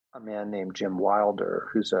a man named Jim Wilder,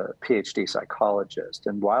 who's a PhD psychologist,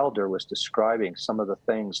 and Wilder was describing some of the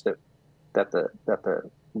things that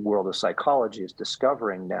the world of psychology is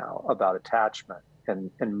discovering now about attachment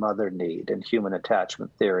and mother need and human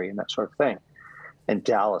attachment theory and that sort of thing. And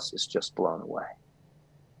Dallas is just blown away.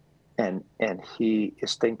 And he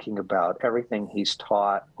is thinking about everything he's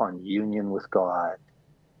taught on union with God,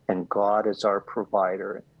 and God is our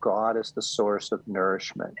provider, and God is the source of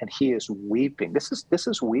nourishment, and he is weeping. This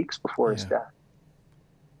is weeks before his death.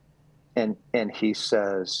 And he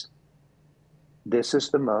says, this is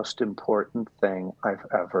the most important thing I've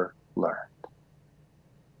ever learned.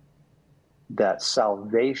 That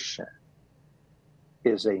salvation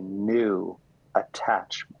is a new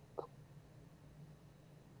attachment.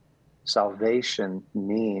 Salvation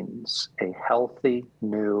means a healthy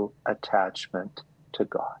new attachment to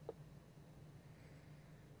God.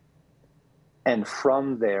 And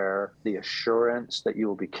from there, the assurance that you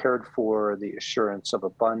will be cared for, the assurance of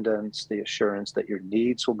abundance, the assurance that your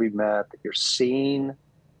needs will be met, that you're seen,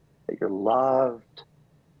 that you're loved,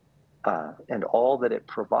 and all that it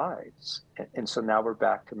provides. And so now we're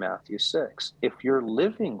back to Matthew 6. If you're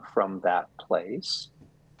living from that place,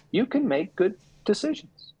 you can make good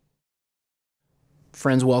decisions.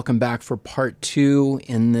 Friends, welcome back for part 2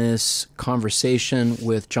 in this conversation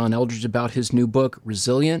with John Eldredge about his new book,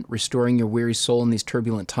 Resilient, Restoring Your Weary Soul in These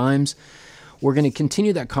Turbulent Times. We're going to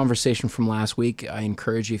continue that conversation from last week. I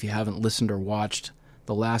encourage you, if you haven't listened or watched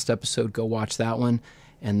the last episode, go watch that one.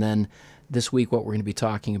 And then this week, what we're going to be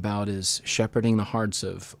talking about is shepherding the hearts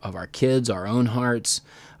of our kids, our own hearts,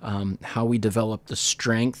 how we develop the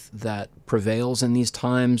strength that prevails in these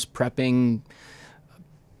times, prepping.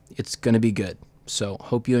 It's going to be good. So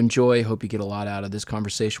hope you enjoy, hope you get a lot out of this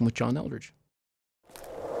conversation with John Eldredge.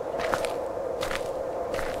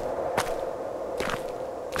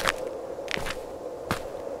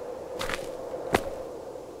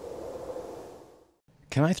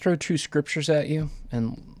 Can I throw 2 scriptures at you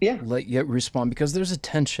and let you respond? Because there's a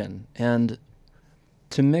tension, and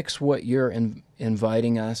to mix what you're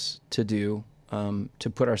inviting us to do, to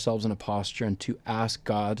put ourselves in a posture and to ask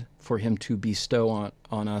God for him to bestow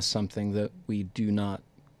on us something that we do not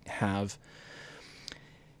have.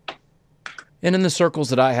 And in the circles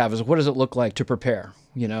that I have is, what does it look like to prepare?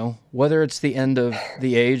 You know, whether it's the end of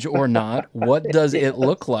the age or not, what does it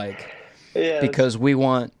look like? Yes. Because we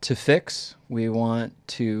want to fix, we want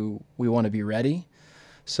to be ready.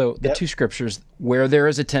 So the 2 scriptures where there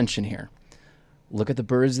is a tension here. Look at the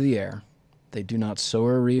birds of the air. They do not sow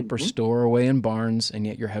or reap or store away in barns, and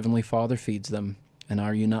yet your heavenly Father feeds them. And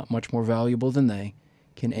are you not much more valuable than they?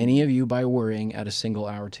 Can any of you, by worrying, add a single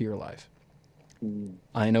hour to your life?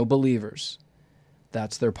 I know believers.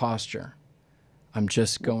 That's their posture. I'm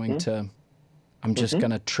just going to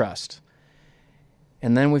trust.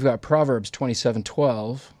 And then we've got Proverbs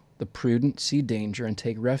 27:12. The prudent see danger and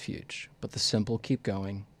take refuge, but the simple keep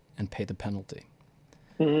going and pay the penalty.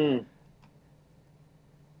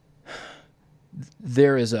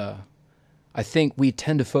 There is I think we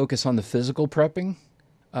tend to focus on the physical prepping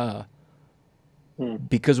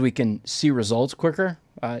because we can see results quicker.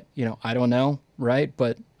 I don't know, right?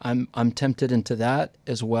 But I'm tempted into that,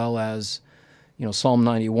 as well as, Psalm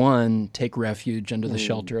 91, take refuge under the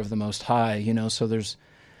shelter of the Most High, so there's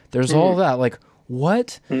all that. Like,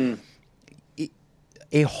 what? A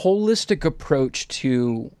holistic approach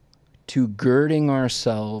to girding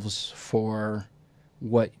ourselves for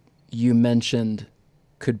what you mentioned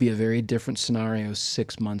could be a very different scenario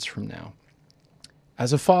 6 months from now.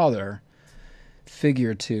 As a father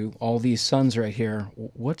figure to all these sons right here,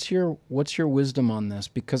 what's your wisdom on this?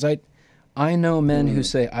 Because I know men who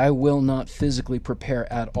say, I will not physically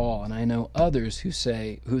prepare at all. And I know others who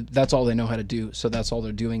say, that's all they know how to do, so that's all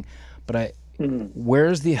they're doing. But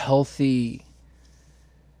where's the healthy,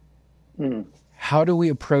 how do we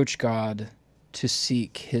approach God to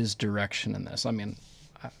seek his direction in this? I mean,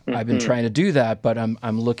 I've been trying to do that, but I'm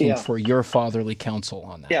looking for your fatherly counsel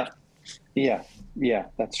on that. Yeah,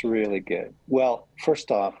 that's really good. Well,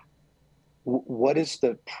 first off, what is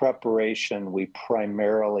the preparation we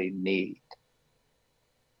primarily need?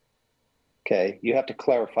 Okay, you have to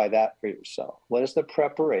clarify that for yourself. What is the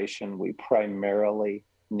preparation we primarily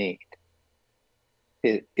need?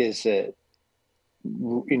 Is it,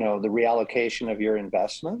 the reallocation of your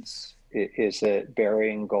investments? Is it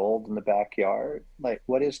burying gold in the backyard? Like,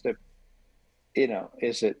 what is the,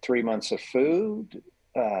 is it 3 months of food?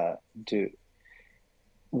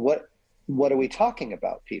 What are we talking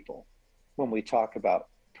about, people, when we talk about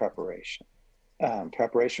preparation?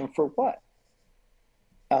 Preparation for what?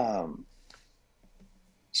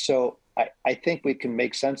 So I think we can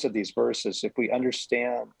make sense of these verses if we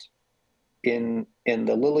understand in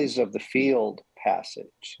the lilies of the field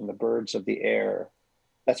passage and the birds of the air.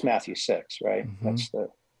 That's Matthew 6, right? That's the,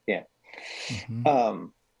 yeah.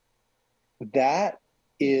 That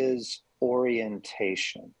is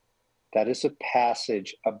orientation. That is a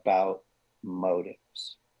passage about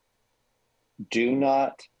motives. Do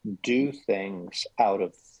not do things out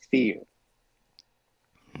of fear.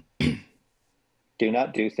 Do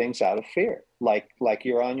not do things out of fear, like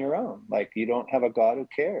you're on your own, like you don't have a God who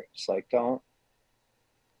cares. Like, don't,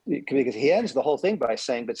 because he ends the whole thing by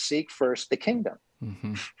saying, but seek first the kingdom.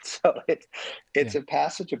 So it's a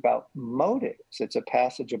passage about motives. It's a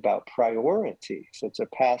passage about priorities. It's a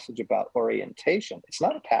passage about orientation. It's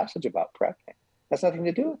not a passage about prepping. That's nothing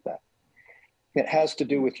to do with that. It has to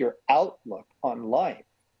do with your outlook on life.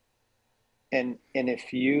 And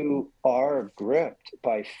if you are gripped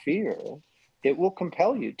by fear, it will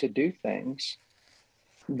compel you to do things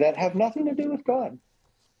that have nothing to do with God.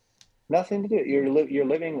 Nothing to do. You're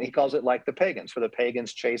living, he calls it like the pagans, for the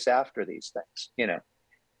pagans chase after these things. You know,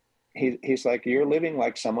 he's like, you're living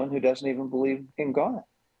like someone who doesn't even believe in God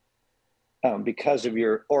because of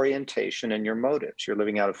your orientation and your motives. You're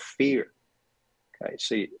living out of fear. Okay,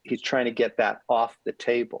 so he's trying to get that off the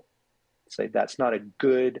table. Say that's not a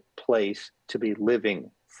good place to be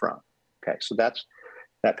living from. Okay, so that's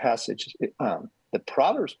that passage. The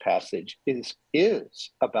Proverbs passage is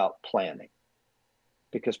about planning,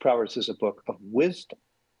 because Proverbs is a book of wisdom.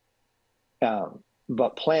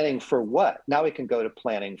 But planning for what? Now we can go to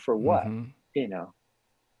planning for what? You know,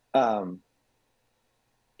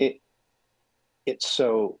 it's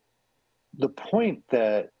so the point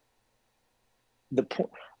that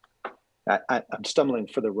I'm stumbling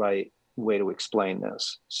for the right way to explain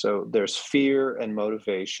this. So there's fear and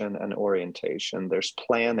motivation and orientation. There's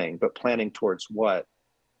planning, but planning towards what?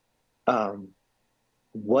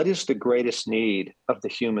 What is the greatest need of the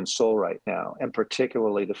human soul right now, and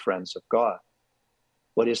particularly the friends of God?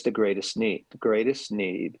 What is the greatest need? The greatest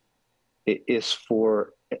need is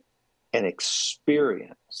for an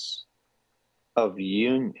experience of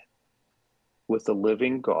union with the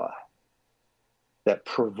living God that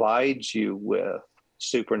provides you with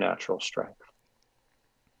supernatural strength.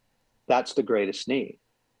 That's the greatest need.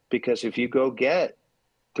 Because if you go get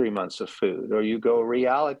 3 months of food, or you go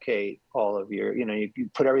reallocate all of your, you know, you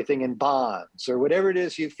put everything in bonds, or whatever it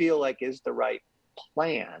is you feel like is the right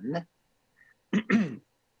plan, and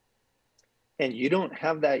you don't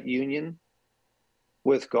have that union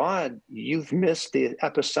with God, you've missed the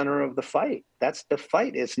epicenter of the fight. That's the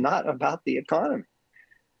fight. It's not about the economy.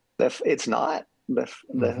 It's not.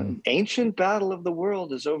 The ancient battle of the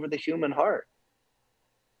world is over the human heart.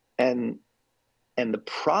 And the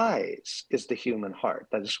prize is the human heart.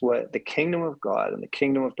 That is what the kingdom of God and the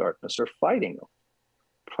kingdom of darkness are fighting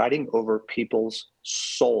over people's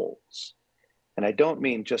souls. And I don't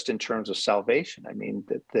mean just in terms of salvation. I mean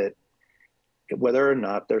that whether or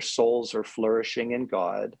not their souls are flourishing in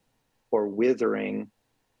God or withering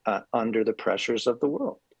under the pressures of the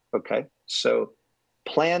world. Okay, so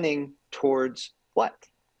planning towards what?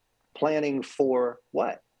 Planning for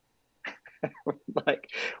what? Like,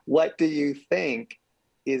 what do you think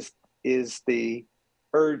is the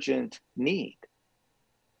urgent need?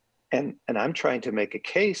 And I'm trying to make a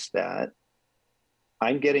case that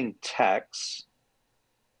I'm getting texts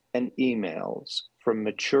and emails from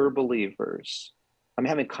mature believers. I'm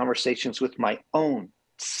having conversations with my own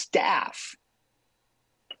staff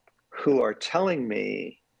who are telling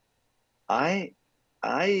me I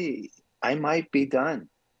might be done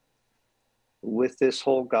with this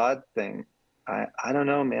whole God thing. I don't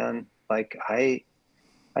know, man. Like I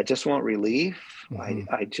just want relief.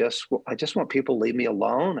 I just want people to leave me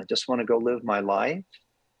alone. I just want to go live my life.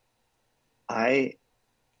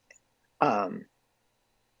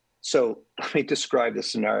 So let me describe the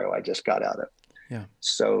scenario I just got out of. Yeah.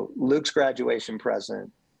 So Luke's graduation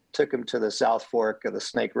present took him to the South Fork of the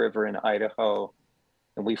Snake River in Idaho,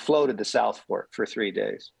 and we floated the South Fork for 3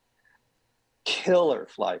 days. Killer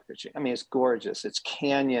fly fishing. I mean, it's gorgeous. It's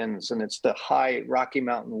canyons, and it's the high Rocky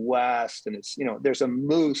Mountain West, and it's, you know, there's a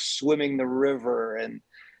moose swimming the river, and,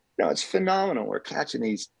 you know, it's phenomenal. We're catching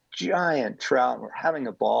these giant trout, and we're having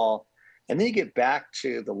a ball. And then you get back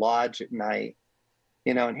to the lodge at night,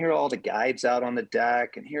 you know, and here are all the guides out on the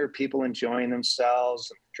deck, and here are people enjoying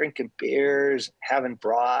themselves, and drinking beers, having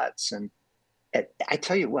brats. And I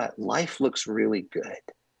tell you what, life looks really good.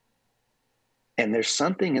 And there's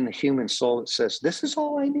something in the human soul that says, this is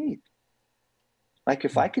all I need. Like,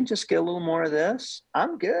 if I can just get a little more of this,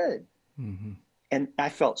 I'm good. And I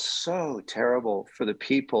felt so terrible for the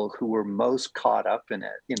people who were most caught up in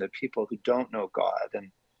it, people who don't know God,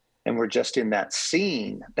 and we're just in that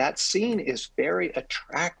scene. That scene is very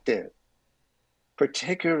attractive,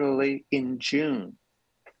 particularly in June.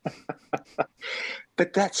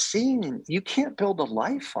 But that scene, you can't build a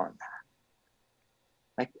life on that.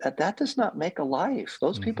 Like that does not make a life.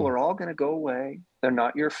 Those people are all going to go away. They're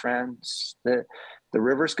not your friends. The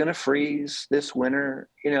river's going to freeze this winter.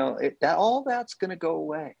 All that's going to go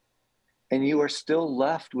away, and you are still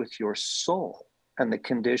left with your soul and the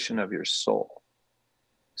condition of your soul.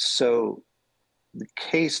 So the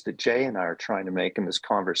case that Jay and I are trying to make in this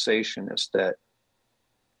conversation is that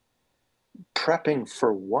prepping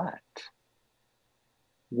for what?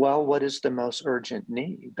 Well, what is the most urgent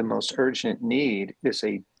need? The most urgent need is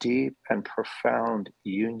a deep and profound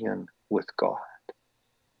union with God,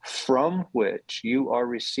 from which you are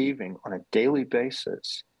receiving on a daily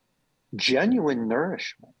basis genuine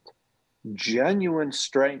nourishment, genuine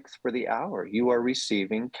strength for the hour. You are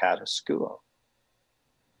receiving Katischuo.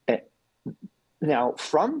 Now,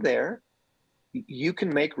 from there, you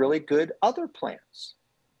can make really good other plans.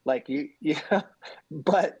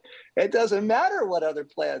 But it doesn't matter what other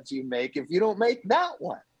plans you make if you don't make that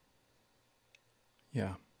one.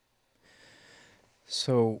 Yeah.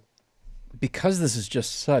 So, because this is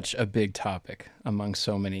just such a big topic among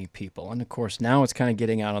so many people, and of course now it's kind of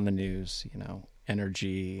getting out on the news,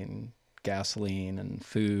 energy and gasoline and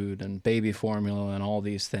food and baby formula and all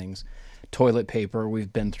these things, toilet paper,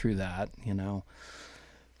 we've been through that,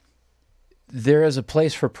 There is a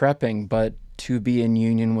place for prepping, but to be in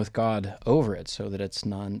union with God over it, so that it's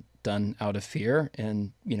not done out of fear.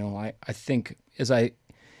 And, I think as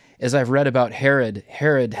I've read about Herod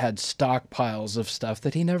had stockpiles of stuff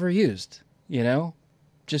that he never used,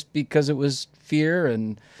 just because it was fear,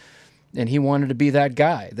 and he wanted to be that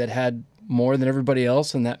guy that had more than everybody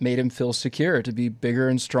else, and that made him feel secure, to be bigger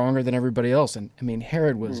and stronger than everybody else. And I mean,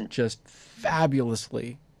 Herod was just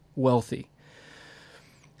fabulously wealthy.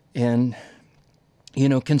 And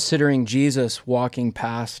considering Jesus walking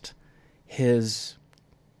past his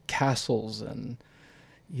castles, and,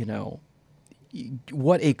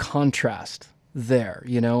 what a contrast there,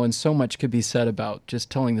 and so much could be said about just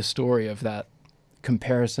telling the story of that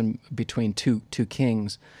comparison between two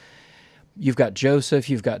kings. You've got Joseph,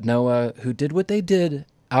 you've got Noah, who did what they did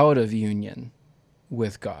out of union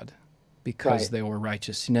with God because they were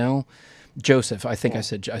righteous. Joseph, I think I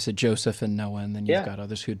said Joseph and Noah, and then you've got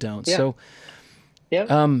others who don't. Yeah. So,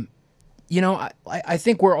 Yeah. I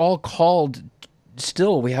think we're all called.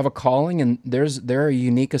 Still, we have a calling, and there are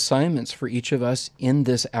unique assignments for each of us in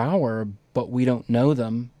this hour, but we don't know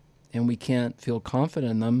them, and we can't feel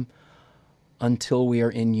confident in them until we are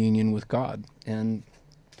in union with God. And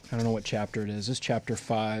I don't know what chapter it is. It's chapter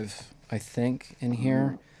 5, I think, in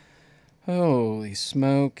here. Holy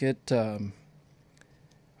smoke!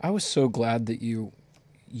 I was so glad that you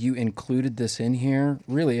included this in here.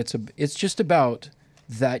 Really, it's just about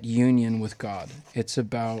that union with God. It's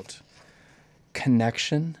about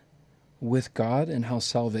connection with God and how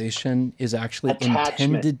salvation is actually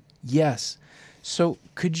intended. Yes. So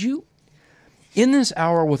could you, in this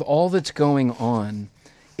hour with all that's going on,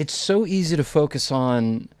 it's so easy to focus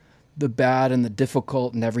on the bad and the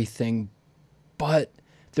difficult and everything, but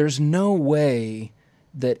there's no way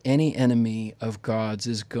that any enemy of God's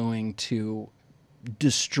is going to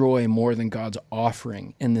destroy more than God's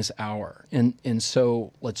offering in this hour. And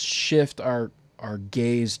so let's shift our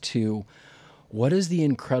gaze to what is the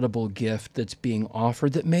incredible gift that's being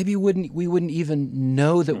offered that maybe we wouldn't even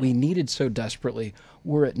know that we needed so desperately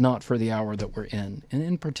were it not for the hour that we're in. And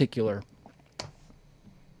in particular,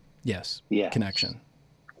 yes. Connection.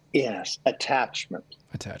 Yes, attachment.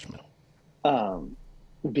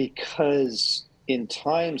 Because in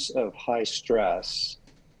times of high stress,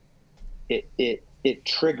 it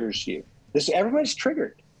triggers you. Everybody's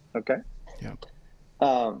triggered, okay? Yeah.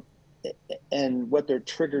 And what they're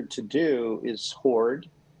triggered to do is hoard,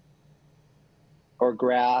 or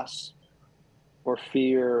grasp, or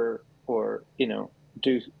fear, or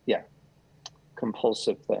do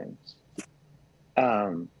compulsive things.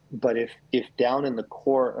 But if down in the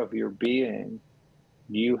core of your being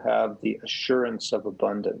you have the assurance of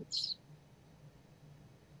abundance,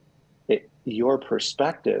 your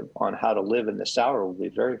perspective on how to live in this hour will be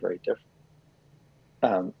very, very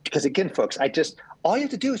different. Because again, folks, all you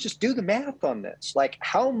have to do is just do the math on this. Like,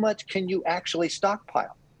 how much can you actually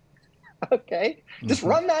stockpile? Okay, just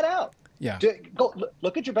run that out. Yeah. Go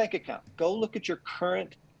look at your bank account. Go look at your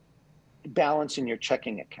current balance in your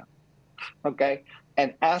checking account. Okay,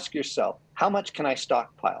 and ask yourself, how much can I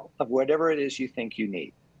stockpile of whatever it is you think you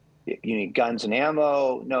need? You need guns and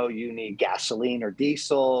ammo. No, you need gasoline or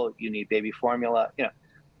diesel. You need baby formula.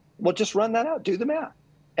 Well, just run that out, do the math,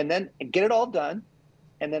 and then get it all done.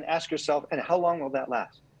 And then ask yourself, and how long will that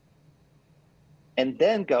last? And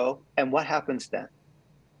then go, and what happens then?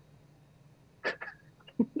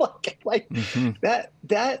 like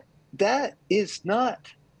that is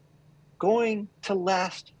not going to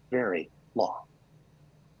last very long.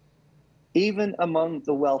 Even among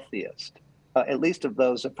the wealthiest, at least of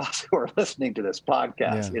those of us who are listening to this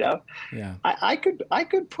podcast, I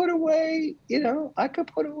could put away,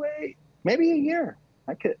 maybe a year.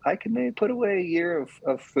 I could maybe put away a year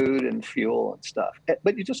of food and fuel and stuff.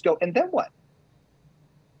 But you just go, and then what?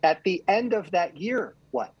 At the end of that year,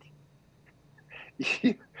 what?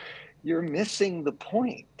 You're missing the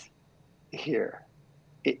point here.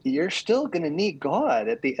 You're still going to need God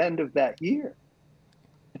at the end of that year.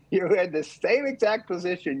 You're in the same exact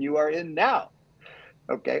position you are in now.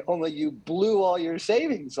 Okay, only you blew all your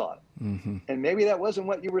savings on it. Mm-hmm. And maybe that wasn't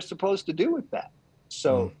what you were supposed to do with that.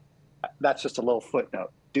 So that's just a little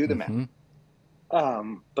footnote. Do the math.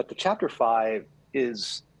 But the chapter 5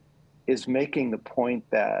 is making the point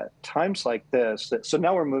that times like this, so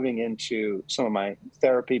now we're moving into some of my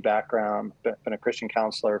therapy background, been a Christian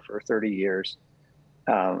counselor for 30 years,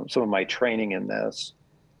 some of my training in this.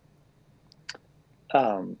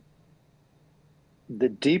 If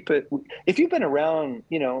you've been around,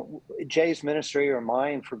 Jay's ministry or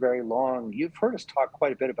mine for very long, you've heard us talk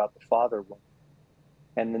quite a bit about the father wound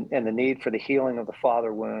and the need for the healing of the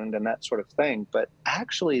father wound and that sort of thing. But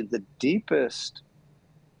actually, the deepest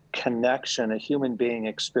connection a human being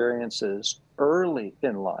experiences early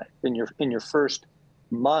in life, in your first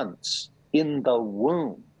months in the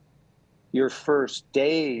womb, your first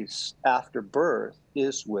days after birth,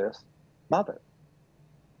 is with mother.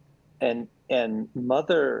 And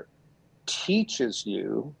mother teaches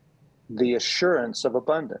you the assurance of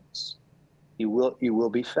abundance. You will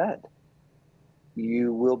be fed.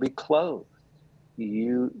 You will be clothed.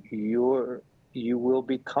 You will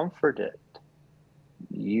be comforted.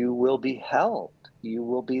 You will be held. You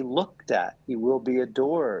will be looked at. You will be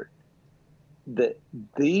adored.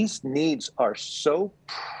 These needs are so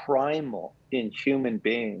primal in human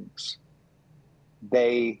beings.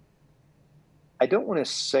 I don't want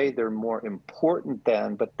to say they're more important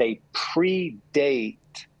than, but they predate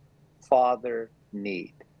father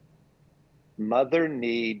need. Mother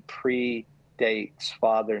need predates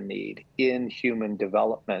father need in human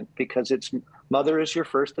development because mother is your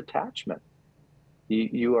first attachment.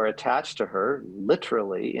 You are attached to her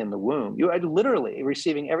literally in the womb. You are literally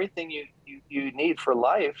receiving everything you need for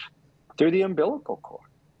life through the umbilical cord.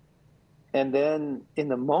 And then in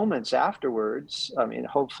the moments afterwards,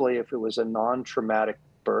 hopefully if it was a non-traumatic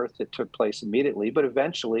birth, it took place immediately, but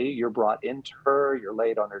eventually you're brought into her, you're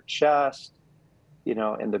laid on her chest,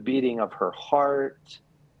 and the beating of her heart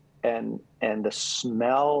and the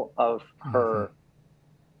smell of her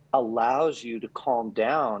allows you to calm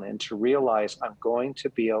down and to realize I'm going to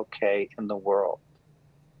be okay in the world.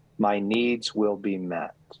 My needs will be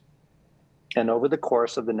met. And over the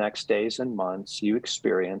course of the next days and months, you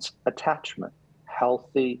experience attachment,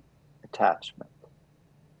 healthy attachment.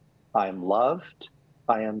 I am loved.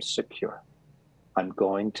 I am secure. I'm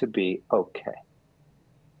going to be okay.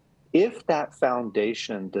 If that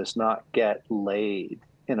foundation does not get laid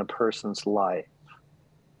in a person's life,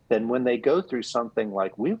 then when they go through something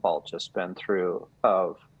like we've all just been through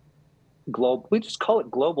we just call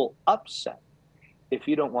it global upset. If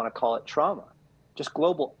you don't want to call it trauma, just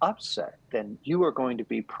global upset, then you are going to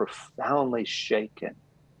be profoundly shaken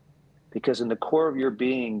because in the core of your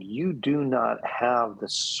being, you do not have the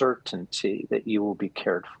certainty that you will be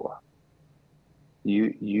cared for.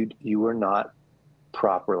 You are not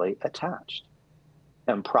properly attached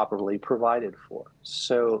and properly provided for.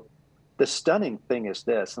 So the stunning thing is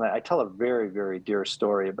this, and I tell a very, very dear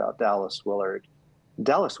story about Dallas Willard.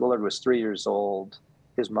 Dallas Willard was 3 years old.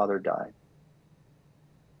 His mother died.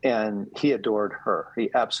 And he adored her.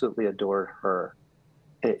 He absolutely adored her.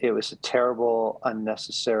 It was a terrible,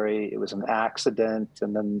 unnecessary, it was an accident.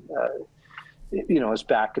 And then, it was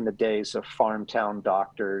back in the days of farm town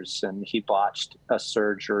doctors, and he botched a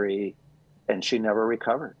surgery and she never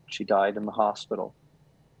recovered. She died in the hospital.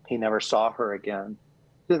 He never saw her again.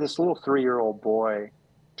 This little 3-year-old boy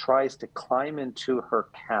tries to climb into her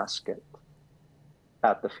casket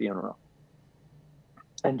at the funeral.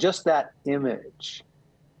 And just that image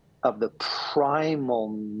of the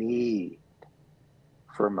primal need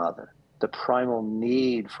for mother, the primal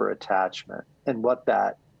need for attachment, and what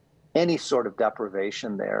that, any sort of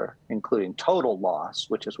deprivation there, including total loss,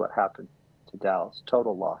 which is what happened to Dallas,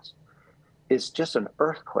 total loss, is just an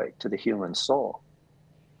earthquake to the human soul.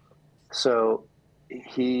 So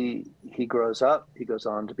he grows up, he goes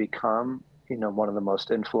on to become, one of the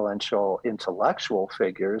most influential intellectual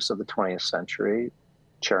figures of the 20th century,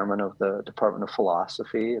 chairman of the Department of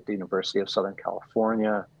Philosophy at the University of Southern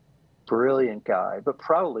California, brilliant guy, but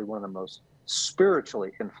probably one of the most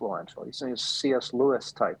spiritually influential. He's a C.S.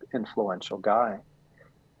 Lewis type influential guy.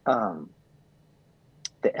 The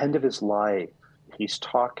end of his life, he's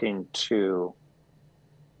talking to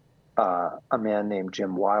a man named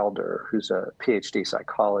Jim Wilder, who's a PhD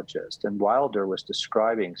psychologist, and Wilder was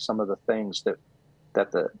describing some of the things that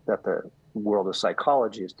the world of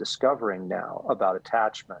psychology is discovering now about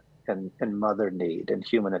attachment and mother need and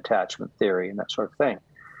human attachment theory and that sort of thing.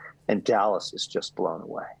 And Dallas is just blown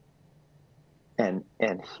away. And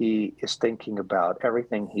he is thinking about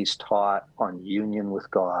everything he's taught on union with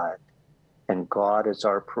God, and God is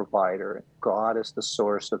our provider, and God is the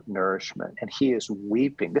source of nourishment, and he is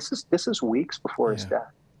weeping. This is weeks before his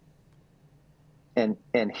death. And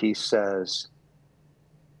he says,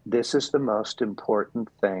 this is the most important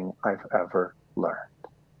thing I've ever learned.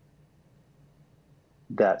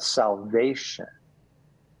 That salvation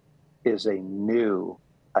is a new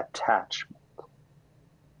attachment.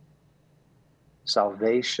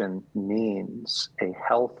 Salvation means a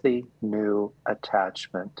healthy new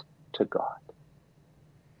attachment to God.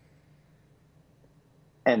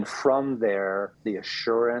 And from there, the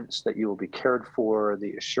assurance that you will be cared for,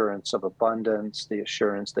 the assurance of abundance, the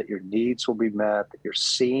assurance that your needs will be met, that you're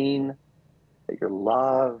seen, that you're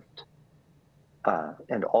loved,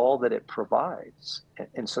 and all that it provides.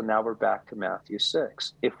 And so now we're back to Matthew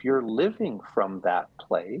 6. If you're living from that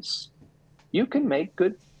place, you can make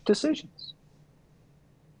good decisions.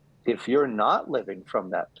 If you're not living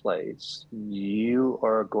from that place, you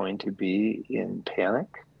are going to be in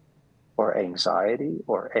panic or anxiety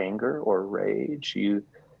or anger or rage. You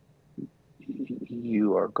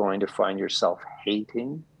are going to find yourself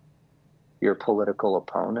hating your political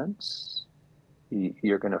opponents.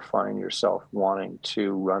 You're going to find yourself wanting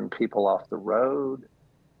to run people off the road,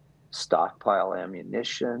 stockpile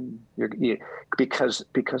ammunition. Because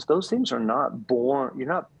those things are not born.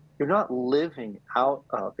 You're not living out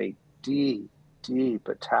of a deep, deep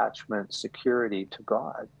attachment, security to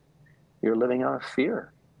God. You're living out of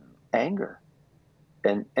fear, anger,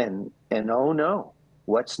 and oh no,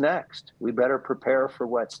 what's next? We better prepare for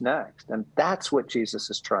what's next. And that's what Jesus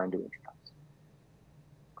is trying to address.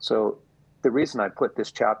 So the reason I put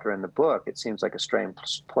this chapter in the book, it seems like a strange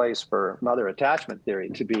place for mother attachment theory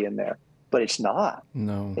to be in there, but it's not.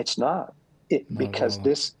 No, it's not. Because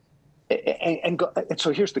this, and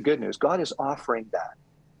so here's the good news. God is offering that.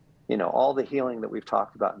 All the healing that we've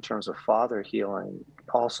talked about in terms of father healing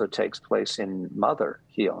also takes place in mother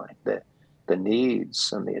healing, the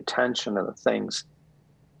needs and the attention and the things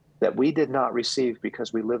that we did not receive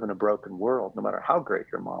because we live in a broken world, no matter how great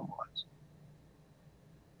your mom was.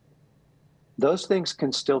 Those things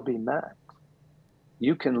can still be met.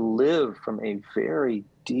 You can live from a very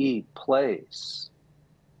deep place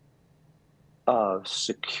of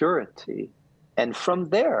security. And from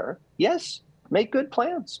there, yes, make good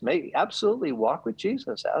plans. Absolutely walk with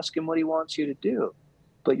Jesus. Ask him what he wants you to do.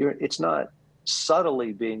 But it's not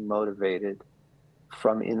subtly being motivated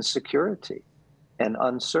from insecurity and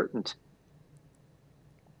uncertainty.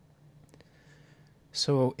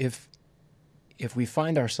 So if we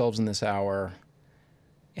find ourselves in this hour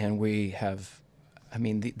and we have,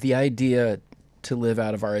 the idea to live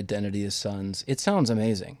out of our identity as sons, it sounds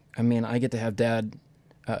amazing. I get to have dad,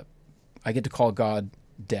 I get to call God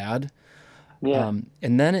dad. Yeah.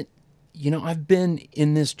 And then I've been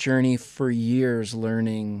in this journey for years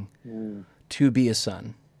learning to be a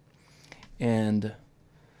son. And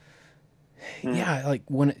yeah, like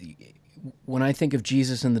when I think of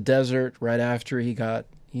Jesus in the desert, right after he got,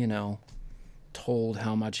 told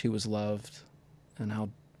how much he was loved and how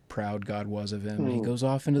proud God was of him, he goes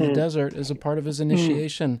off into the desert as a part of his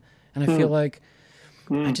initiation. And I feel like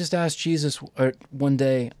I just asked Jesus one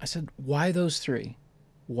day, I said, why those three?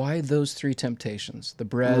 Why those three temptations? The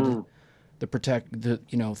bread,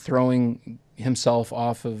 the throwing himself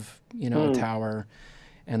off of, a tower,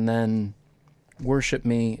 and then worship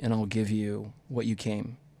me and I'll give you what you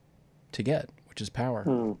came to get, which is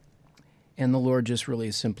power. And the Lord just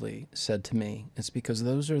really simply said to me, it's because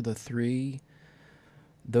those are the three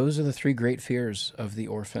great fears of the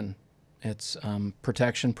orphan. It's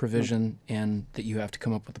protection, provision, and that you have to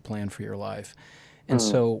come up with a plan for your life. And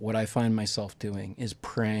so what I find myself doing is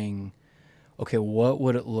praying, okay, what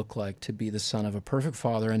would it look like to be the son of a perfect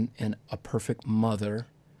father and a perfect mother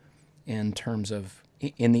in terms of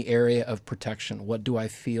in the area of protection. What do I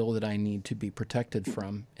feel that I need to be protected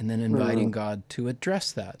from? And then inviting God to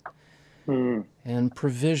address that. And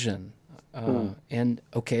provision. And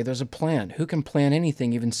okay, there's a plan. Who can plan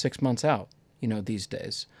anything even 6 months out, these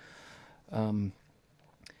days?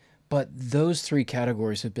 But those three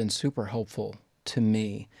categories have been super helpful to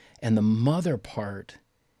me. And the mother part,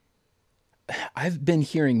 I've been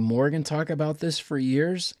hearing Morgan talk about this for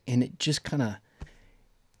years, and it just kind of,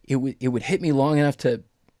 it would hit me long enough to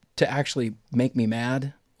actually make me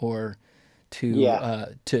mad, or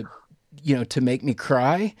to make me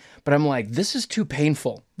cry. But I'm like, this is too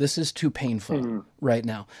painful. This is too painful right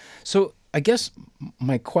now. So I guess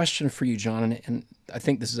my question for you, John, and I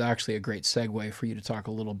think this is actually a great segue for you to talk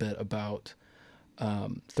a little bit about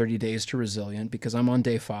 30 Days to Resilient, because I'm on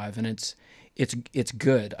day 5, and it's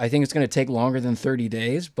good. I think it's going to take longer than 30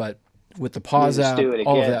 days, but with the pause out,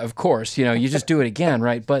 all of that, of course, you just do it again,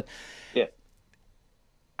 right? But yeah,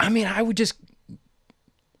 I mean, I would just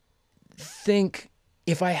think,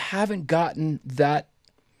 if I haven't gotten that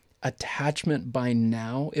attachment by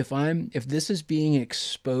now, if this is being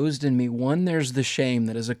exposed in me, one, there's the shame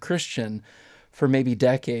that as a Christian for maybe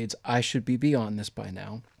decades, I should be beyond this by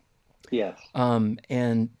now. Yes.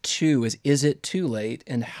 And two is it too late?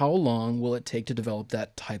 And how long will it take to develop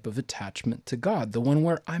that type of attachment to God? The one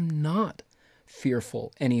where I'm not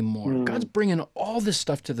fearful anymore. God's bringing all this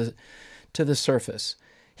stuff to the surface.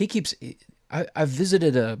 I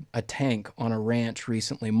visited a tank on a ranch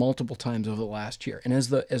recently, multiple times over the last year. And as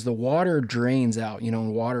the water drains out,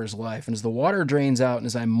 and water is life. And as the water drains out, and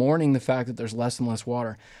as I'm mourning the fact that there's less and less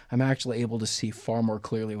water, I'm actually able to see far more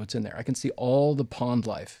clearly what's in there. I can see all the pond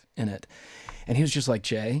life in it. And he was just like,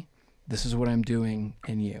 Jay, this is what I'm doing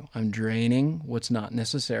in you. I'm draining what's not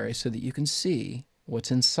necessary so that you can see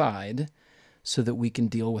what's inside, so that we can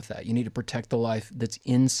deal with that. You need to protect the life that's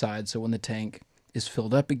inside, so when the tank is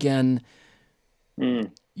filled up again,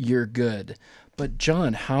 you're good. But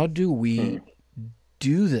John, how do we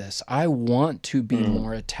do this? I want to be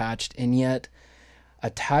more attached, and yet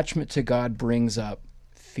attachment to God brings up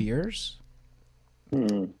fears.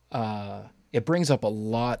 It brings up a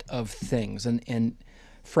lot of things. And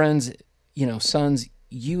friends, sons,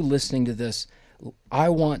 you listening to this, I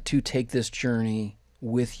want to take this journey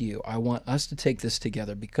with you. I want us to take this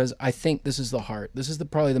together, because I think this is the heart. This is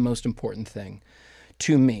probably the most important thing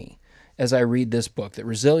to me as I read this book, that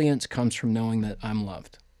resilience comes from knowing that I'm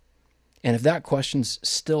loved. And if that question's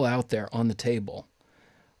still out there on the table,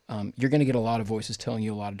 you're going to get a lot of voices telling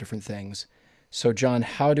you a lot of different things. So John,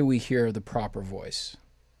 how do we hear the proper voice?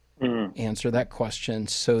 Answer that question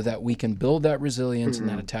so that we can build that resilience and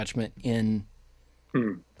that attachment in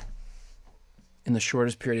the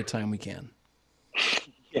shortest period of time we can.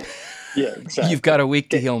 Yeah, exactly. You've got a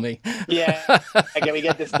week to heal me. Yeah, can we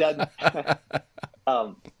get this done?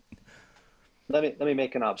 Let me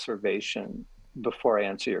make an observation before I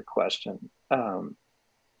answer your question.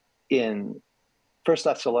 In 1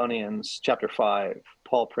 Thessalonians chapter 5,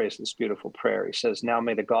 Paul prays this beautiful prayer. He says, "Now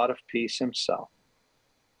may the God of peace himself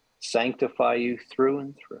sanctify you through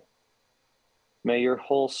and through. May your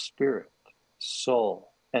whole spirit,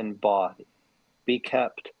 soul, and body be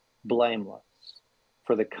kept blameless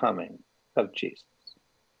for the coming of Jesus."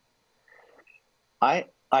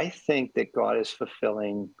 I think that God is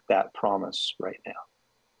fulfilling that promise right now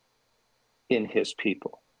in his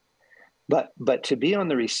people. But to be on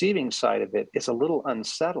the receiving side of it is a little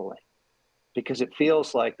unsettling, because it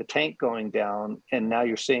feels like the tank going down, and now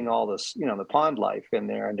you're seeing all this, the pond life in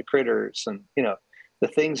there, and the critters, and the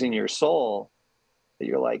things in your soul that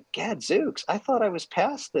you're like, gadzooks, I thought I was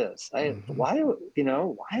past this. Why do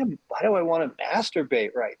I want to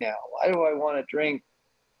masturbate right now? Why do I want to drink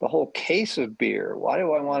the whole case of beer? Why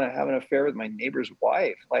do I want to have an affair with my neighbor's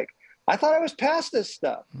wife? Like, I thought I was past this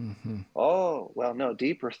stuff. Oh, well, no,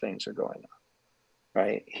 deeper things are going on,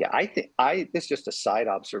 right? Yeah, this is just a side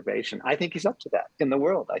observation. I think he's up to that in the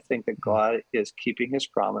world. I think that God is keeping his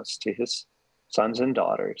promise to his sons and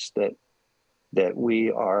daughters that we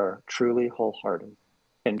are truly wholehearted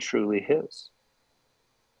and truly his.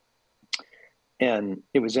 And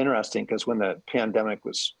it was interesting, because when the pandemic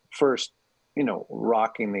was first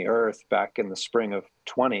rocking the earth back in the spring of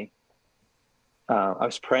 20, I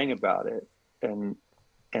was praying about it, and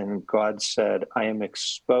God said, I am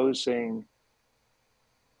exposing,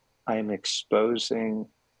 what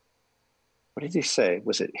did he say?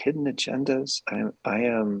 Was it hidden agendas?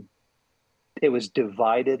 It was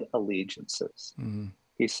divided allegiances.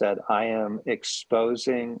 He said, I am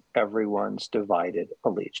exposing everyone's divided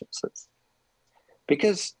allegiances.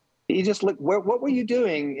 Because you just look, what were you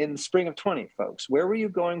doing in the spring of 20, folks? Where were you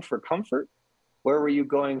going for comfort? Where were you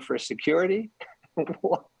going for security?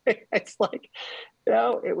 It's like,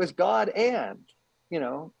 it was God and,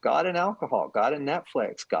 God and alcohol, God and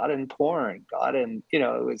Netflix, God and porn, God and,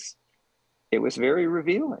 it was very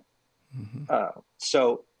revealing.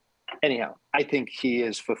 So anyhow, I think he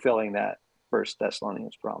is fulfilling that First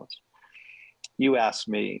Thessalonians promise. You asked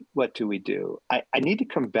me, what do we do? I need to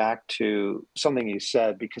come back to something you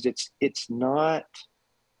said, because it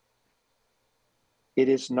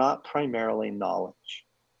is not primarily knowledge.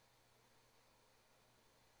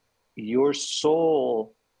 Your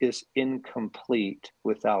soul is incomplete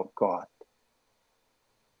without God.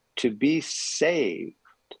 To be saved,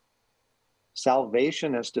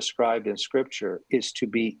 salvation as described in Scripture, is to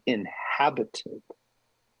be inhabited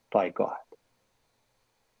by God.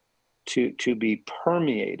 To be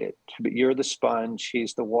permeated. You're the sponge,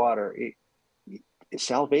 he's the water.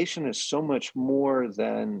 Salvation is so much more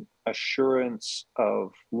than assurance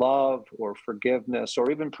of love or forgiveness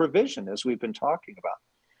or even provision, as we've been talking about.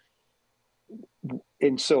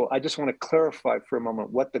 And so I just want to clarify for a moment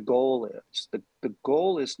what the goal is. The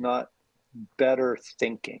goal is not better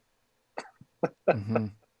thinking.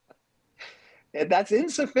 And that's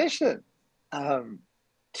insufficient.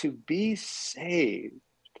 To be saved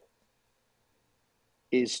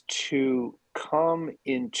is to come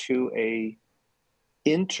into a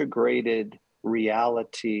integrated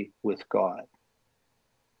reality with God.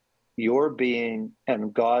 Your being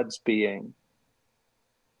and God's being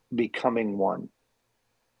becoming one.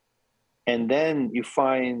 And then you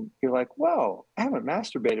find, you're like, whoa, I haven't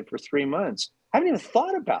masturbated for 3 months. I haven't even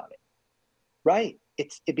thought about it. Right?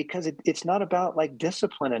 Because it's not about like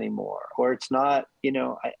discipline anymore, or it's not,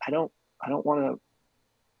 I don't want to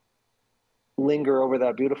linger over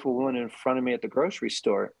that beautiful woman in front of me at the grocery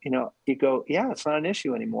store. You go, yeah, it's not an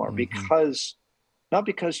issue anymore, because not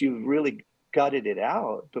because you've really gutted it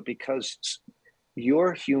out, but because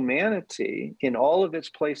your humanity in all of its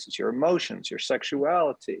places, your emotions, your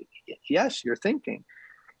sexuality, yes, your thinking,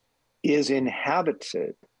 is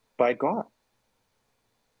inhabited by God.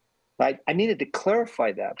 I needed to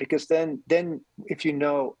clarify that, because then if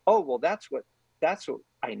oh, well, that's what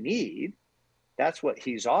I need, that's what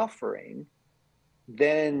he's offering,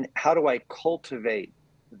 then how do I cultivate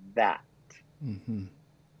that?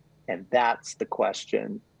 And that's the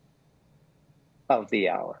question of the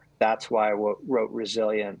hour. That's why I wrote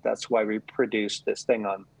Resilient. That's why we produced this thing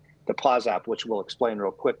on the Pause app, which we'll explain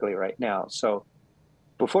real quickly right now. So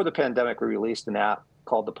before the pandemic, we released an app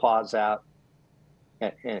called the Pause app.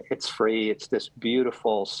 And it's free. It's this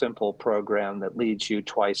beautiful, simple program that leads you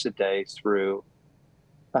twice a day through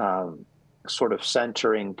sort of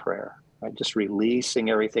centering prayer, right? Just releasing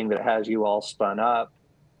everything that has you all spun up,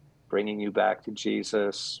 bringing you back to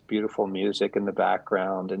Jesus, beautiful music in the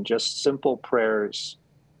background, and just simple prayers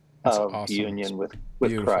of awesome. Union with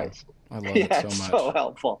Christ. I love it so much. It's so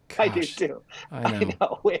helpful. Gosh, I do too. I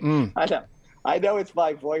know. I know. I know it's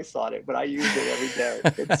my voice on it, but I use it every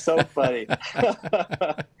day. It's so funny.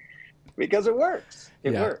 Because it works.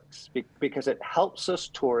 It works because it helps us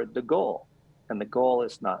toward the goal. And the goal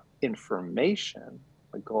is not information.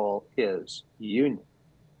 The goal is union.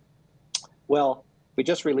 Well, we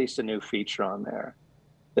just released a new feature on there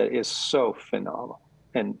that is so phenomenal.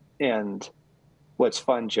 And what's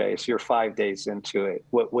fun, Jay, is you're 5 days into it.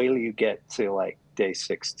 Wait till you get to like day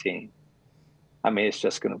 16. I mean, it's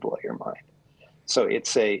just going to blow your mind. So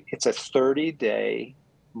it's a 30-day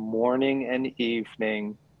morning and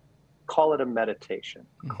evening, call it a meditation,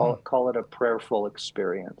 call it a prayerful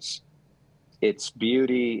experience. It's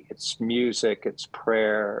beauty, it's music, it's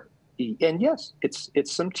prayer. And yes,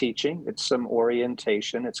 it's some teaching, it's some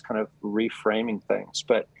orientation, it's kind of reframing things.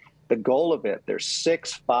 But the goal of it, there's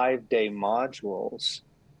 6 5-day modules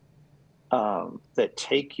that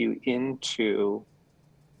take you into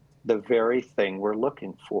the very thing we're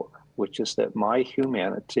looking for, which is that my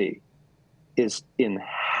humanity is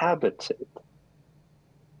inhabited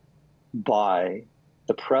by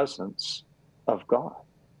the presence of God,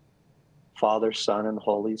 Father, Son, and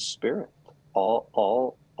Holy Spirit,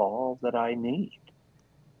 all that I need.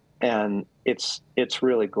 And it's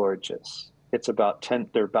really gorgeous. It's about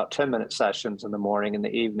 10-minute sessions in the morning and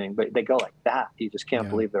the evening, but they go like that. You just can't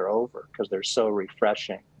believe they're over because they're so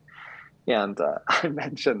refreshing. And I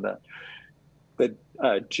mentioned the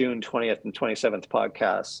June 20th and 27th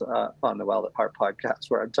podcast on the Wild at Heart podcast,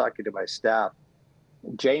 where I'm talking to my staff,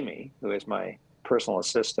 Jamie, who is my personal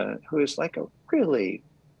assistant, who is like a really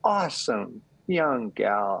awesome young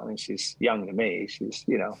gal. I mean, she's young to me. She's,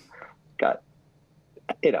 got,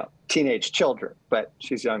 teenage children, but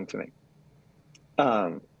she's young to me.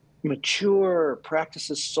 mature,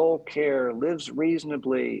 practices soul care, lives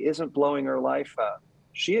reasonably, isn't blowing her life up.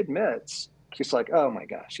 She admits, she's like, oh my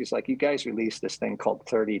gosh. She's like, you guys released this thing called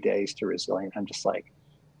 30 Days to Resilience. I'm just like,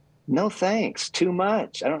 no thanks, too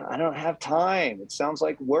much. I don't have time. It sounds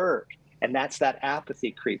like work. And that's that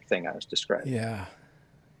apathy creep thing I was describing. Yeah.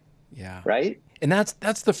 Yeah. Right? And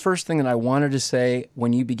that's the first thing that I wanted to say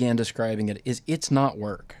when you began describing it is it's not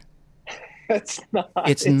work. It's not.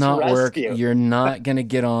 It's not work. Rescue. You're not going to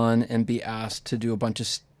get on and be asked to do a bunch of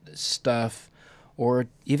stuff or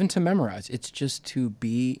even to memorize. It's just to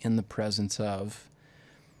be in the presence of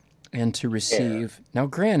and to receive. Now,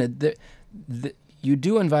 granted, you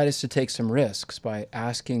do invite us to take some risks by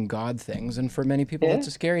asking God things. And for many people, that's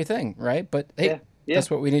a scary thing, right? But hey, that's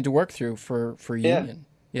what we need to work through for union.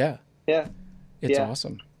 Yeah. Yeah. It's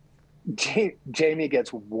awesome. Jamie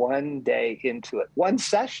gets one day into it, one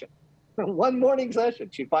session. One morning session,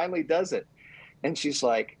 she finally does it. And she's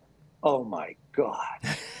like, oh my God,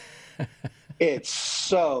 it's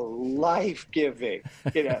so life-giving,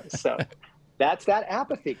 so that's that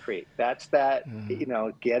apathy creep. That's that,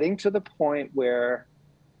 getting to the point where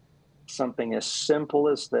something as simple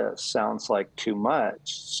as this sounds like too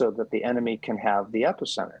much so that the enemy can have the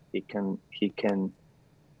epicenter. He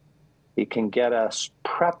can get us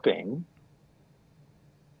prepping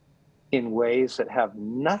in ways that have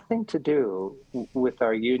nothing to do with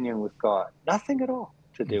our union with God, nothing at all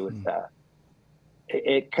to do with that.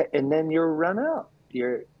 And then you're run out.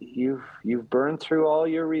 You've burned through all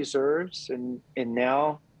your reserves, and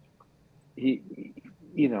now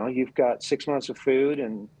you've got 6 months of food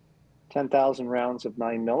and 10,000 rounds of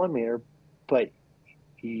 9mm, but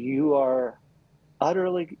you are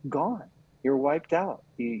utterly gone. You're wiped out.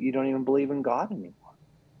 You don't even believe in God anymore.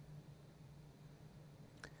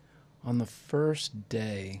 On the first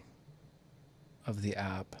day of the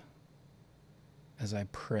app, as I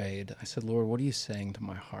prayed, I said, Lord, what are you saying to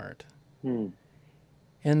my heart? And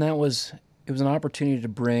it was an opportunity to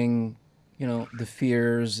bring, the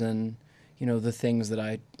fears and, the things that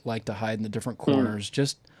I like to hide in the different corners.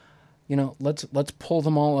 Just, let's pull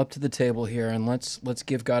them all up to the table here, and let's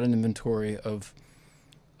give God an inventory of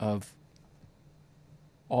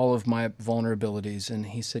all of my vulnerabilities. And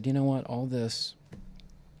he said, you know what, all this,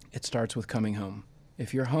 it starts with coming home.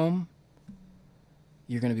 If you're home,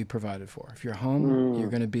 you're going to be provided for. If you're home, you're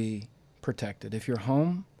going to be protected. If you're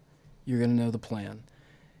home, you're going to know the plan.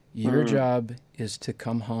 Your job is to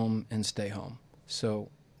come home and stay home. So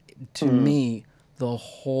to me,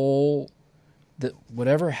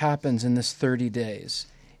 whatever happens in this 30 days,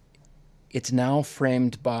 it's now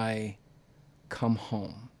framed by come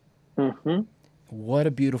home. What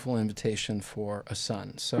a beautiful invitation for a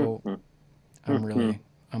son. So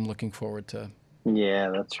I'm looking forward to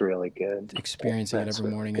that's really good. Experiencing it every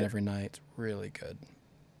morning and every night. It's really good.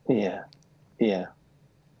 Yeah.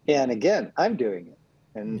 And again, I'm doing it,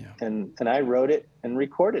 and I wrote it and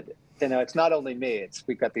recorded it. It's not only me.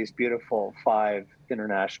 We've got these beautiful 5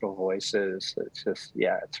 international voices. It's just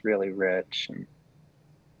it's really rich, and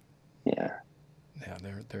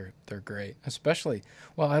they're great. Especially,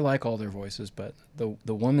 well, I like all their voices, but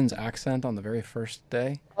the woman's accent on the very first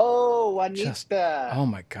day. Oh, Juanita! Oh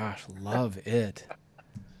my gosh, love it.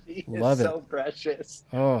 She love is it. So precious.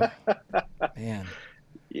 Oh man.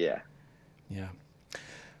 Yeah.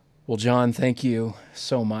 Well, John, thank you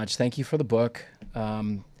so much. Thank you for the book.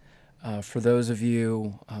 For those of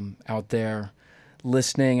you out there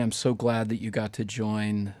listening, I'm so glad that you got to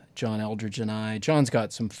join John Eldredge and I. John's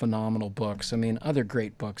got some phenomenal books. I mean, other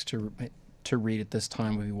great books to read at this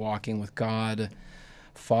time would be Walking with God,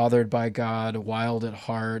 Fathered by God, Wild at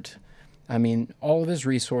Heart. I mean, all of his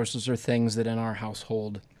resources are things that in our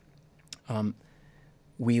household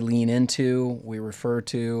we lean into, we refer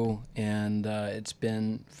to, and it's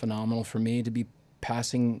been phenomenal for me to be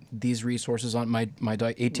passing these resources on. My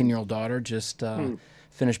 18-year-old daughter just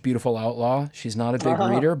finished Beautiful Outlaw. She's not a big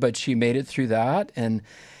reader, but she made it through that, and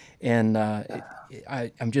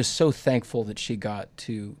I'm just so thankful that she got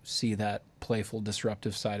to see that playful,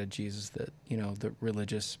 disruptive side of Jesus that the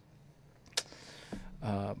religious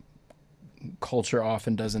culture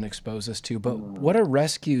often doesn't expose us to. But what a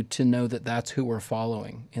rescue to know that that's who we're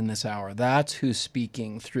following in this hour. That's who's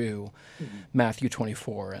speaking through Matthew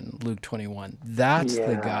 24 and Luke 21. That's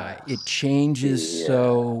the guy. It changes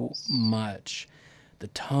so much. The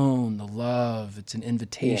tone, the love, it's an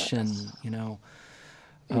invitation,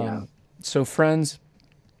 So friends,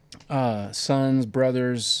 sons,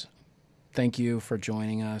 brothers, thank you for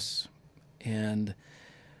joining us. And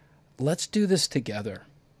let's do this together.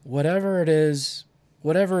 Whatever it is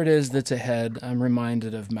that's ahead, I'm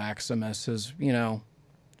reminded of Maximus as,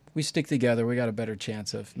 we stick together, we got a better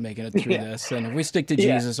chance of making it through this. And if we stick to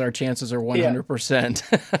Yeah. Jesus, our chances are 100%.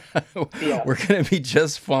 Yeah. We're going to be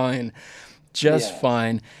just fine, just Yeah.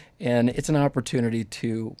 fine. And it's an opportunity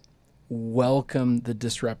to welcome the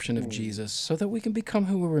disruption of Jesus so that we can become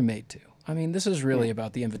who we were made to. I mean, this is really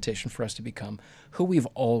about the invitation for us to become who we've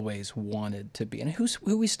always wanted to be and who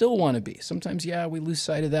we still want to be. Sometimes, we lose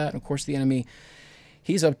sight of that. And of course, the enemy,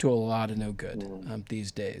 he's up to a lot of no good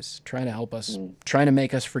these days, trying to help us, trying to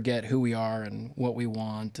make us forget who we are and what we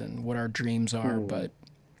want and what our dreams are. But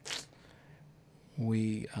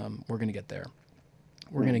we're going to get there.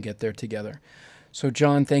 We're going to get there together. So,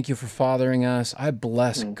 John, thank you for fathering us. I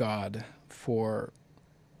bless God for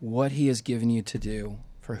what he has given you to do,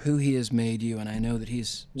 for who he has made you, and I know that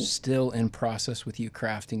he's still in process with you,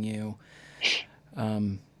 crafting you.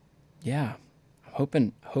 I'm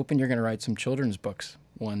hoping you're going to write some children's books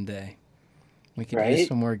one day. We could use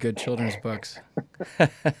some more good children's books.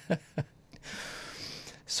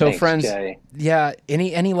 So, thanks, friends, Jay.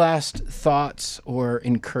 Any last thoughts or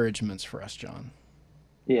encouragements for us, John?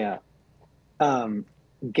 Yeah.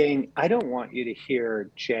 Gang, I don't want you to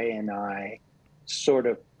hear Jay and I sort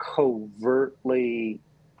of covertly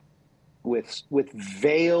with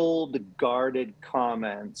veiled, guarded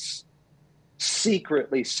comments,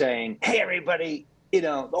 secretly saying, hey, everybody,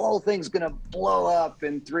 the whole thing's going to blow up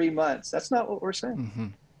in 3 months. That's not what we're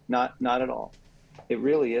saying. Not at all. It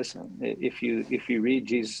really isn't. If you read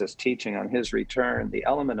Jesus' teaching on his return, the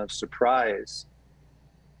element of surprise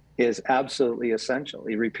is absolutely essential.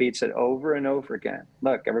 He repeats it over and over again.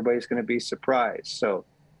 Look, everybody's going to be surprised. So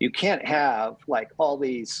you can't have like all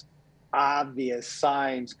these obvious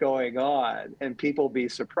signs going on and people be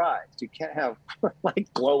surprised. You can't have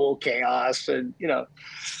like global chaos and,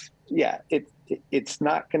 it's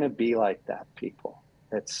not going to be like that, people.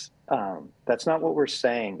 That's not what we're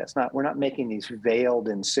saying. We're not making these veiled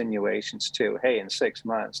insinuations to, hey, in 6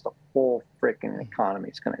 months, the whole freaking economy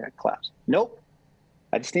is going to collapse. Nope.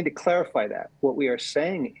 I just need to clarify that. What we are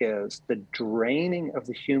saying is the draining of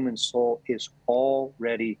the human soul is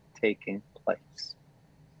already taking place.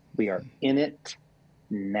 We are in it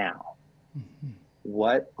now.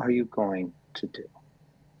 What are you going to do?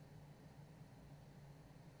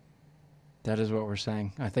 That is what we're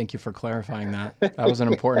saying. I thank you for clarifying that. That was an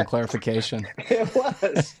important clarification. It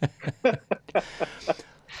was.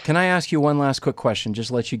 Can I ask you one last quick question?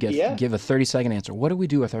 Just let you give a 30-second answer. What do we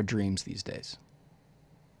do with our dreams these days?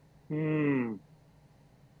 You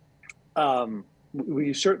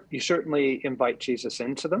certainly invite Jesus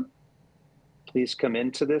into them. Please come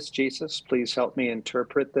into this, Jesus. Please help me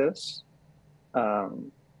interpret this.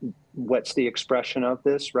 What's the expression of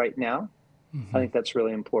this right now? I think that's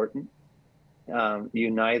really important. You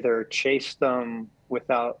neither chase them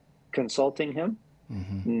without consulting him,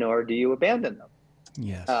 nor do you abandon them.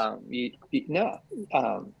 Yes. No.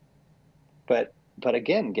 But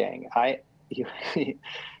again, gang,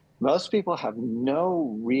 most people have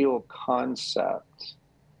no real concept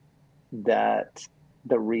that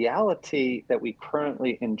the reality that we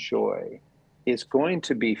currently enjoy is going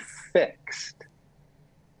to be fixed.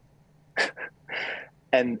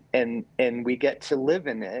 and we get to live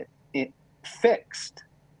in it fixed.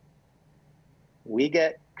 We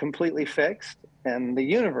get completely fixed and the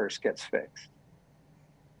universe gets fixed.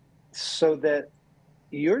 So that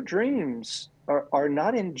your dreams are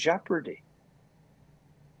not in jeopardy.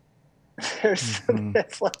 It's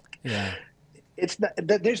not,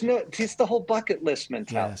 there's no, it's the whole bucket list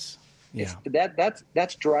mentality. Yes. Yeah.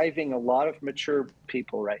 That's driving a lot of mature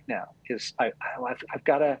people right now. Is I've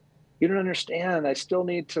got to, you don't understand. I still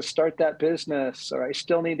need to start that business, or I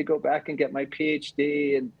still need to go back and get my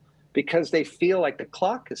PhD, and because they feel like the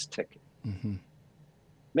clock is ticking.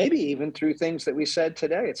 Maybe even through things that we said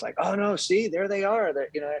today, it's like, oh no, see, there they are. They're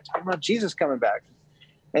talking about Jesus coming back.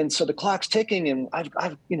 And so the clock's ticking, and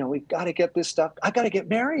we've got to get this stuff. I got to get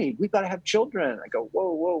married. We've got to have children. I go,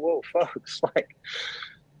 whoa, folks. Like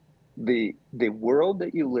the world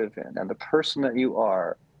that you live in and the person that you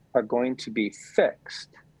are going to be fixed,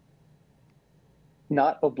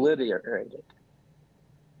 not obliterated.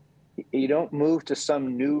 You don't move to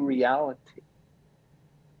some new reality.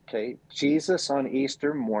 Okay. Jesus on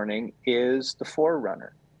Easter morning is the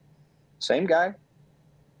forerunner. Same guy.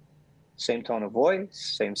 Same tone of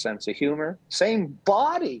voice, same sense of humor, same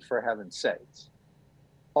body, for heaven's sakes,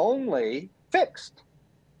 only fixed,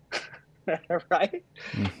 right?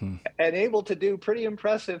 And able to do pretty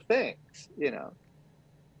impressive things,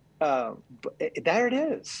 But there it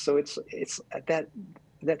is. So it's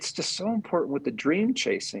that's just so important with the dream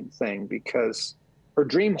chasing thing, or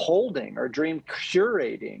dream holding, or dream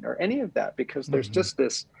curating, or any of that, because there's just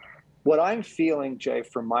this what I'm feeling, Jay,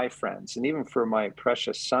 from my friends and even for my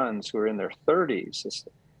precious sons who are in their 30s is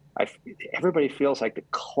everybody feels like the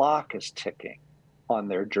clock is ticking on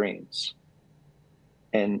their dreams.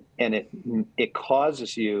 And it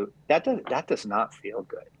causes you, that does not feel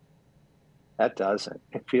good. That doesn't.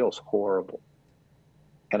 It feels horrible.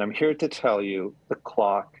 And I'm here to tell you the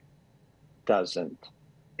clock doesn't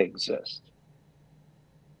exist.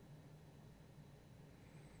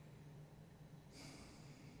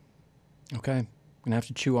 Okay. I'm going to have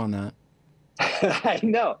to chew on that. I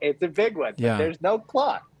know. It's a big one. Yeah. There's no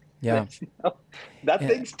clock. Yeah.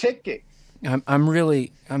 Nothing's ticking.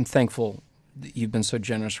 I'm thankful that you've been so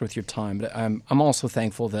generous with your time, but I'm also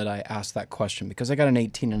thankful that I asked that question because I got an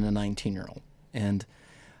 18 and a 19-year-old. And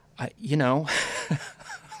I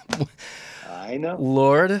know.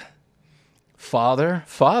 Lord,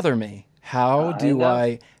 Father me. How do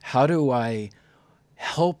I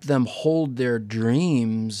help them hold their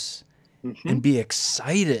dreams and be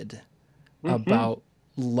excited about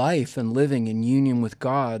life and living in union with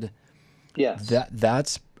God? Yes.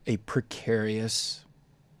 That's a precarious,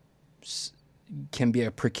 can be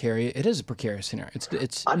a precarious, it is a precarious scenario. It's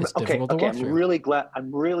difficult to work through.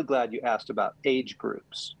 I'm really glad you asked about age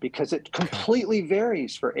groups because it completely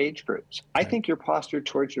varies for age groups. I think your posture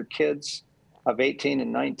towards your kids of 18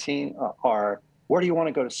 and 19 are, where do you want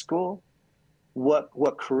to go to school?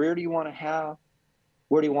 What career do you want to have?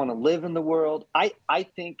 Where do you want to live in the world? I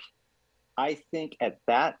think at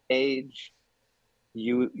that age,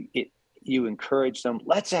 you encourage them,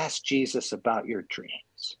 let's ask Jesus about your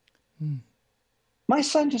dreams. My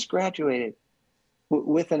son just graduated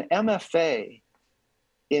with an MFA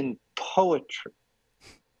in poetry.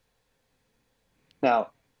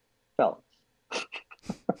 Now, fellas,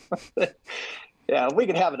 yeah, we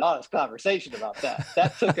can have an honest conversation about that.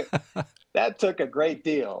 That took a great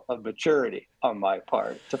deal of maturity on my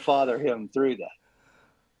part to father him through that.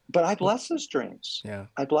 But I bless his dreams. Yeah,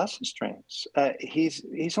 I bless his dreams.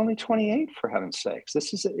 He's only 28, for heaven's sakes.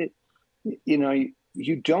 This is it. You know,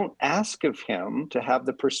 you don't ask of him to have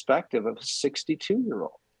the perspective of a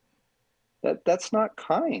 62-year-old. That's not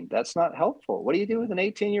kind. That's not helpful. What do you do with an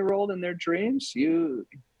 18-year-old in their dreams? You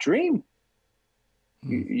dream.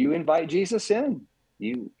 You invite Jesus in.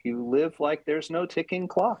 You live like there's no ticking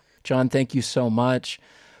clock. John, thank you so much.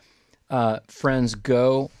 Friends,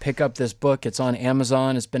 go pick up this book. It's on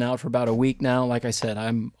Amazon. It's been out for about a week now. Like I said,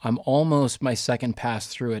 I'm almost my second pass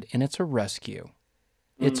through it, and it's a rescue.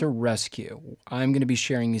 It's a rescue. I'm going to be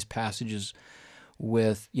sharing these passages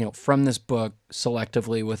with, from this book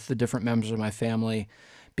selectively with the different members of my family,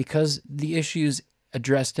 because the issues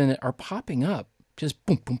addressed in it are popping up, just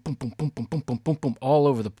boom, boom, boom, boom, boom, boom, boom, boom, boom, boom, all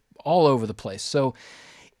over the place. So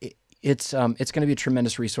it's going to be a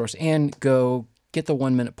tremendous resource. And go get the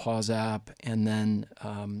 1 Minute Pause app, and then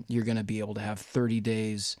you're going to be able to have 30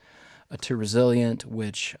 days to Resilient,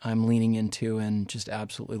 which I'm leaning into and just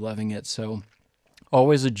absolutely loving it. So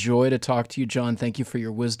always a joy to talk to you, John. Thank you for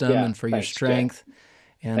your wisdom and for your strength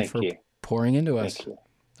and for pouring into us.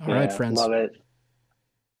 All right, friends. Love it.